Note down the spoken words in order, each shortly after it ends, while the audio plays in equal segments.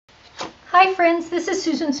Hi friends, this is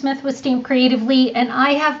Susan Smith with StampCreatively, and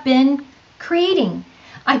I have been creating.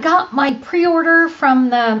 I got my pre-order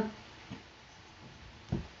from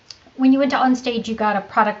when you went to Onstage, you got a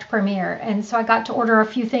product premiere, and so I got to order a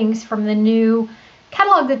few things from the new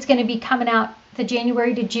catalog that's going to be coming out the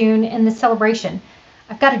January to June in the celebration.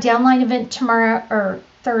 I've got a downline event tomorrow, or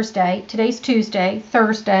Thursday. Today's Tuesday,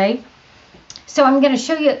 Thursday. So I'm going to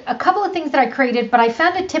show you a couple of things that I created, but I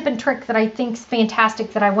found a tip and trick that I think is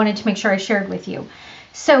fantastic that I wanted to make sure I shared with you.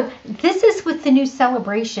 So this is with the new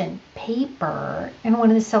celebration paper and one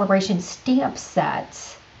of the celebration stamp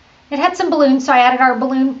sets. It had some balloons, so I added our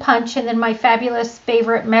balloon punch and then my fabulous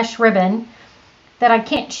favorite mesh ribbon that I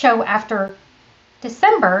can't show after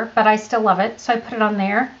December, but I still love it, so I put it on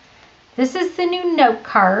there. This is the new note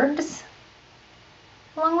cards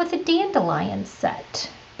along with a dandelion set.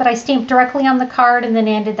 But I stamped directly on the card and then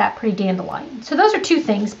added that pretty dandelion. So those are two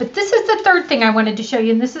things, but this is the third thing I wanted to show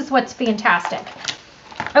you, and this is what's fantastic.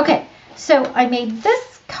 Okay, so I made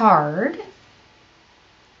this card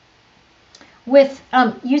with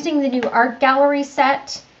using the new art gallery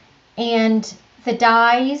set and the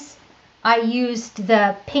dies. I used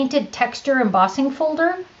the painted texture embossing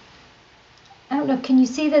folder. I don't know, can you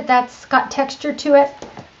see that that's got texture to it?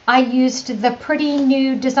 I used the pretty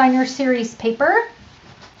new designer series paper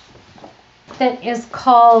that is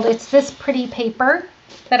called, it's this pretty paper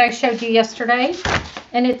that I showed you yesterday,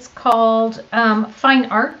 and it's called Fine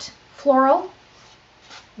Art Floral.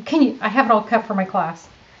 I have it all cut for my class.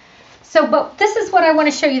 So, but this is what I want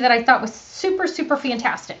to show you that I thought was super, super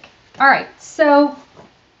fantastic. All right, so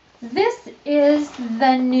this is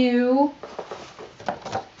the new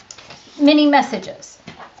mini messages,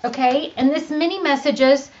 okay? And this mini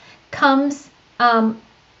messages comes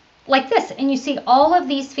like this, and you see all of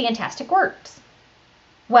these fantastic words.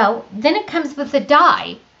 Well, then it comes with a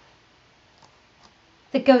die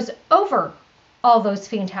that goes over all those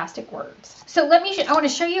fantastic words. So I want to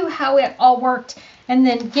show you how it all worked and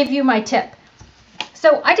then give you my tip.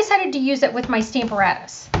 So I decided to use it with my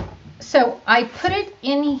Stamparatus. So I put it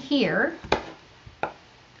in here,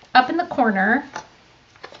 up in the corner,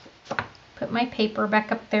 put my paper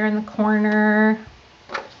back up there in the corner.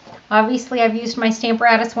 Obviously, I've used my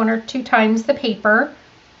Stamparatus 1 or 2 times the paper.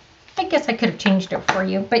 I guess I could have changed it for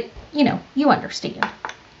you, but you know, you understand.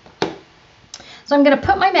 So I'm going to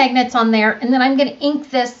put my magnets on there, and then I'm going to ink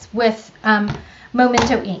this with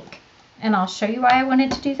Memento ink. And I'll show you why I wanted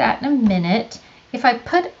to do that in a minute. If I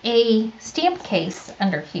put a stamp case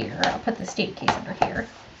under here, I'll put the stamp case under here.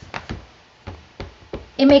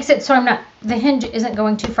 It makes it so the hinge isn't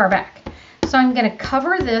going too far back. So I'm going to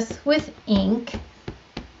cover this with ink.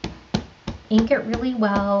 Ink it really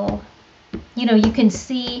well. You know, you can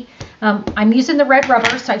see I'm using the red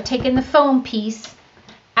rubber, so I've taken the foam piece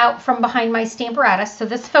out from behind my Stamparatus. So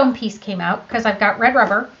this foam piece came out because I've got red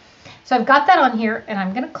rubber. So I've got that on here, and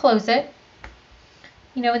I'm going to close it.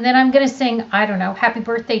 You know, and then I'm going to sing, I don't know, happy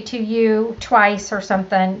birthday to you twice or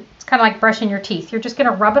something. It's kind of like brushing your teeth. You're just going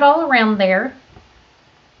to rub it all around there.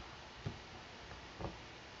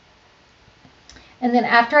 And then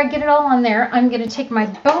after I get it all on there, I'm going to take my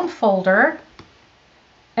bone folder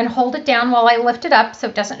and hold it down while I lift it up so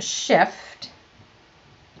it doesn't shift.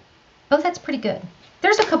 Oh, that's pretty good.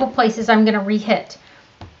 There's a couple places I'm going to re-hit.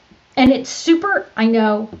 And it's super, I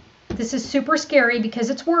know, this is super scary because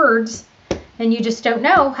it's words and you just don't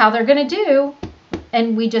know how they're going to do.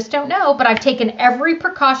 And we just don't know, but I've taken every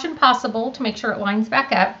precaution possible to make sure it lines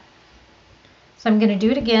back up. So I'm going to do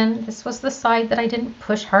it again. This was the side that I didn't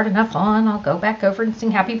push hard enough on. I'll go back over and sing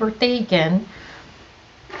happy birthday again.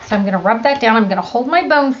 So I'm going to rub that down. I'm going to hold my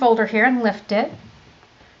bone folder here and lift it.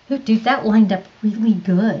 Oh, dude, that lined up really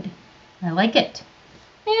good. I like it.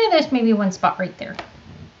 Yeah, there's maybe one spot right there.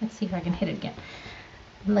 Let's see if I can hit it again.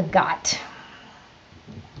 Legat.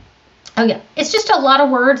 Oh yeah, it's just a lot of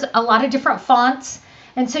words, a lot of different fonts.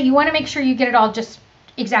 And so you want to make sure you get it all just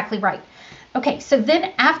exactly right. Okay, so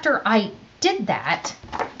then after I did that,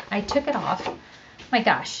 I took it off. My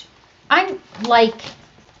gosh, I'm like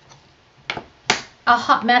a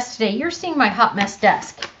hot mess today. You're seeing my hot mess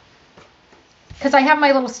desk because I have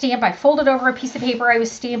my little stamp. I folded over a piece of paper. I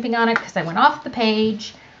was stamping on it because I went off the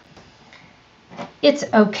page. It's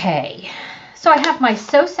okay. So I have my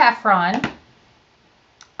So Saffron.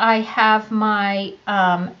 I have my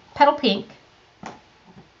Petal Pink,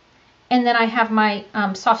 and then I have my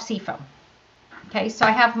Soft Seafoam. Okay, so I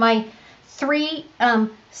have my 3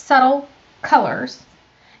 subtle colors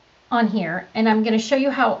on here, and I'm going to show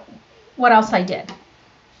you what else I did.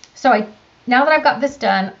 So now that I've got this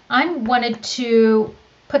done, I wanted to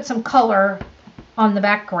put some color on the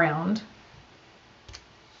background.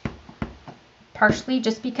 partially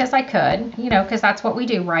just because I could, you know, because that's what we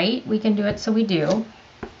do, right? We can do it, so we do.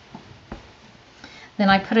 Then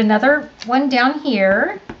I put another one down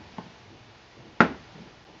here.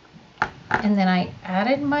 And then I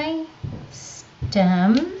added my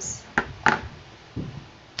stems.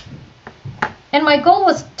 And my goal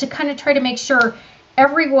was to kind of try to make sure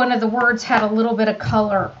every one of the words had a little bit of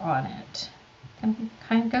color on it. And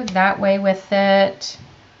kind of go that way with it.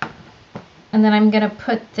 And then I'm going to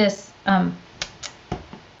put this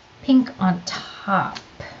pink on top.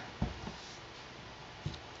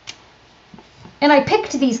 And I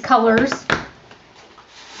picked these colors.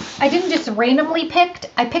 I didn't just randomly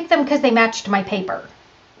pick. I picked them because they matched my paper.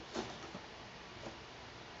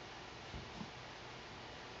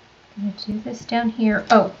 I'm going to do this down here.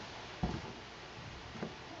 Oh,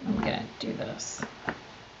 I'm going to do this.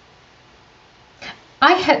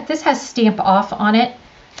 This has stamp off on it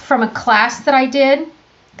from a class that I did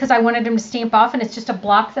because I wanted them to stamp off, and it's just a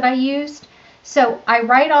block that I used. So I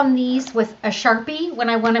write on these with a Sharpie when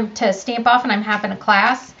I want them to stamp off and I'm having a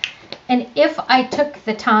class. And if I took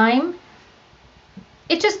the time,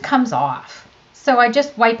 it just comes off. So I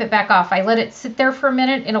just wipe it back off. I let it sit there for a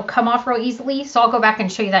minute. It'll come off real easily. So I'll go back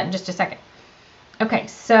and show you that in just a second. Okay,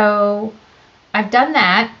 so I've done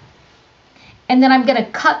that. And then I'm going to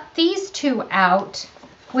cut these two out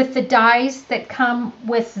with the dies that come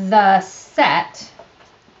with the set.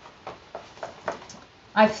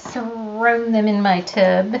 I've thrown them in my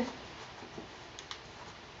tub.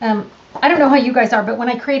 I don't know how you guys are, but when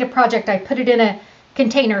I create a project, I put it in a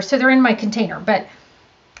container. So they're in my container. But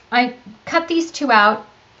I cut these two out.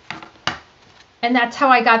 And that's how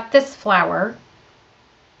I got this flower.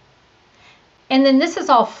 And then this is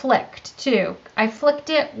all flicked too. I flicked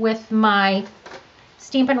it with my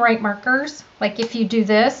Stampin' Write markers. Like if you do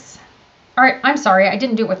this. All right, I'm sorry, I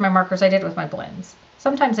didn't do it with my markers. I did it with my blends.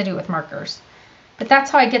 Sometimes I do it with markers. But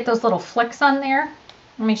that's how I get those little flicks on there.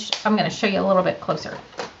 I'm going to show you a little bit closer.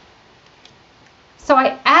 So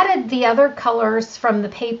I added the other colors from the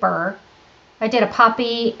paper. I did a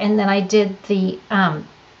poppy and then I did the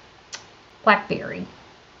blackberry.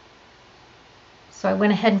 So I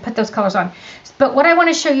went ahead and put those colors on. But what I want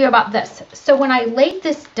to show you about this. So when I laid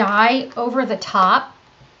this die over the top,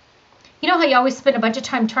 you know how you always spend a bunch of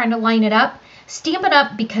time trying to line it up? Stampin'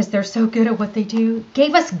 Up, because they're so good at what they do,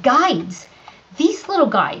 gave us guides. These little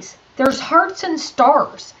guys, there's hearts and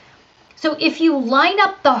stars. So if you line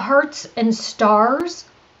up the hearts and stars,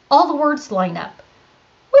 all the words line up.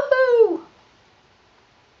 Woohoo!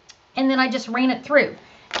 And then I just ran it through.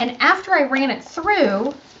 And after I ran it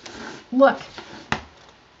through, look.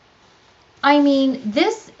 I mean,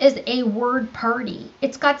 this is a word party.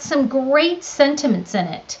 It's got some great sentiments in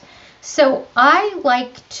it. So I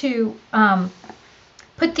like to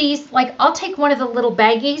put these, like I'll take one of the little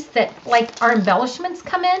baggies that like our embellishments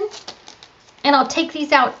come in, and I'll take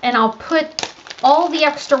these out and I'll put all the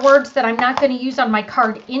extra words that I'm not going to use on my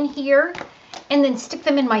card in here and then stick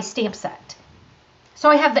them in my stamp set. So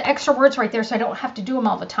I have the extra words right there so I don't have to do them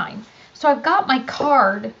all the time. So I've got my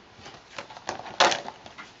card.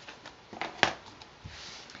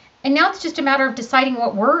 And now it's just a matter of deciding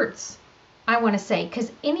what words I want to say,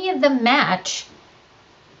 because any of them match,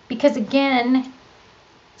 because again,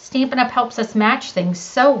 Stampin' Up! Helps us match things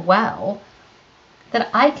so well that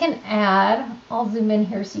I can add, I'll zoom in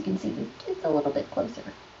here so you can see this just a little bit closer.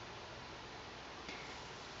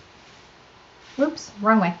 Whoops,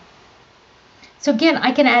 wrong way. So again,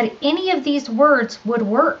 I can add any of these words would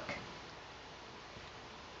work.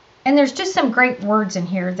 And there's just some great words in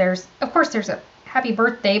here. There's, of course, there's a happy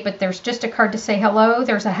birthday, but there's just a card to say hello.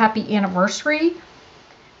 There's a happy anniversary.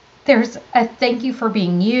 There's a thank you for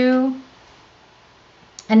being you.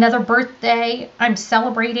 Another birthday. I'm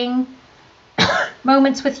celebrating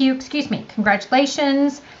moments with you. Excuse me.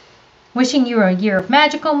 Congratulations. Wishing you a year of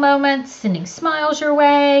magical moments. Sending smiles your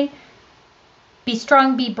way. Be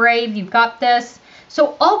strong, be brave. You've got this.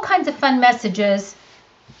 So all kinds of fun messages.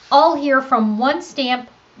 All here from one stamp,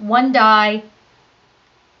 one die.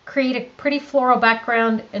 Create a pretty floral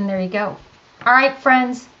background, and there you go. All right,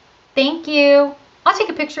 friends. Thank you. I'll take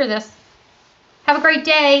a picture of this. Have a great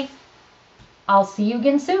day. I'll see you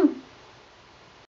again soon.